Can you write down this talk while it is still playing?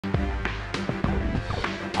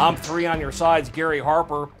I'm 3 on your side's Gary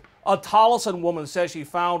Harper. A Tolleson woman says she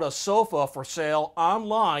found a sofa for sale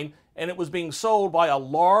online and it was being sold by a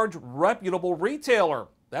large, reputable retailer.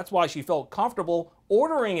 That's why she felt comfortable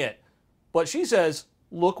ordering it. But she says,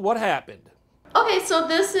 look what happened. Okay, so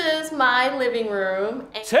this is my living room.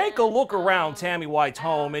 Take a look around Tammy White's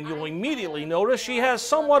home and you'll immediately notice she has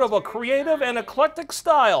somewhat of a creative and eclectic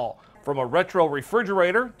style. From a retro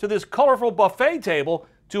refrigerator to this colorful buffet table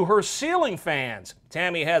to her ceiling fans.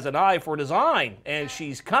 Tammy has an eye for design and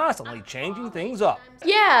she's constantly changing things up.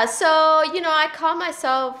 Yeah, so, I call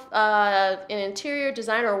myself an interior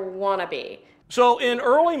designer wannabe. So in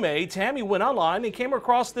early May, Tammy went online and came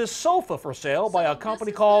across this sofa for sale by a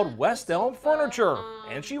company called West Elm Furniture,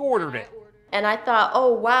 and she ordered it. And I thought,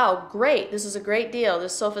 oh wow, great, this is a great deal.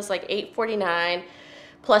 This sofa's like $849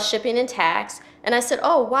 plus shipping and tax. And I said,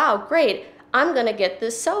 oh wow, great, I'm gonna get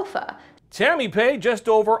this sofa. Tammy paid just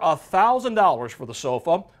over $1,000 for the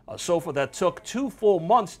sofa, a sofa that took 2 full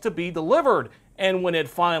months to be delivered. And when it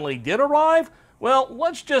finally did arrive, well,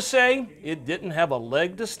 let's just say it didn't have a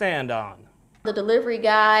leg to stand on. The delivery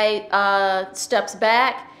guy steps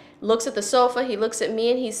back, looks at the sofa, he looks at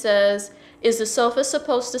me and he says, is the sofa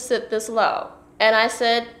supposed to sit this low? And I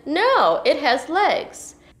said, no, it has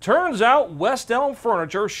legs. Turns out West Elm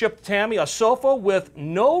Furniture shipped Tammy a sofa with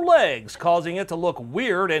no legs, causing it to look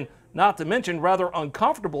weird and not to mention rather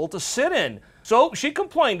uncomfortable to sit in. So she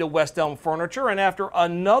complained to West Elm Furniture, and after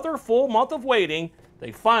another full month of waiting,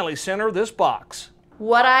 they finally sent her this box.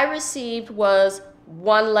 What I received was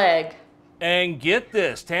 1 leg. And get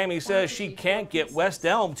this, Tammy says she can't get West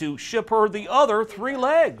Elm to ship her the other 3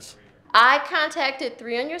 legs. I contacted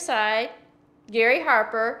 3 on your side, Gary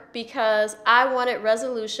Harper, because I wanted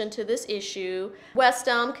resolution to this issue. West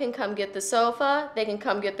Elm can come get the sofa, they can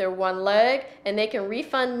come get their 1 leg, and they can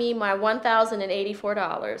refund me my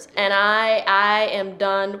 $1,084. And I am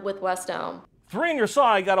done with West Elm. 3 on your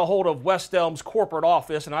side got a hold of West Elm's corporate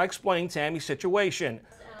office, and I explained Tammy's situation.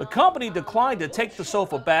 The company declined to take the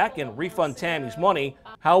sofa back and refund Tammy's money.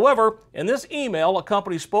 However, in this email, a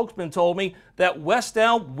company spokesman told me that West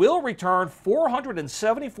Elm will return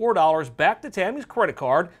 $474 back to Tammy's credit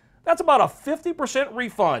card. That's about a 50%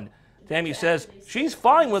 refund. Tammy says she's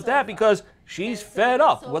fine with that because she's fed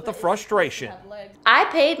up with the frustration. I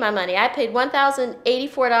paid my money. I paid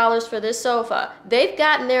 $1,084 for this sofa. They've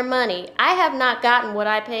gotten their money. I have not gotten what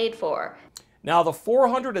I paid for. Now the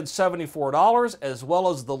 $474 as well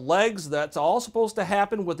as the legs, that's all supposed to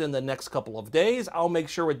happen within the next couple of days. I'll make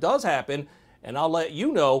sure it does happen and I'll let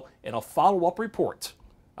you know in a follow-up report.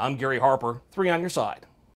 I'm Gary Harper, 3 on your side.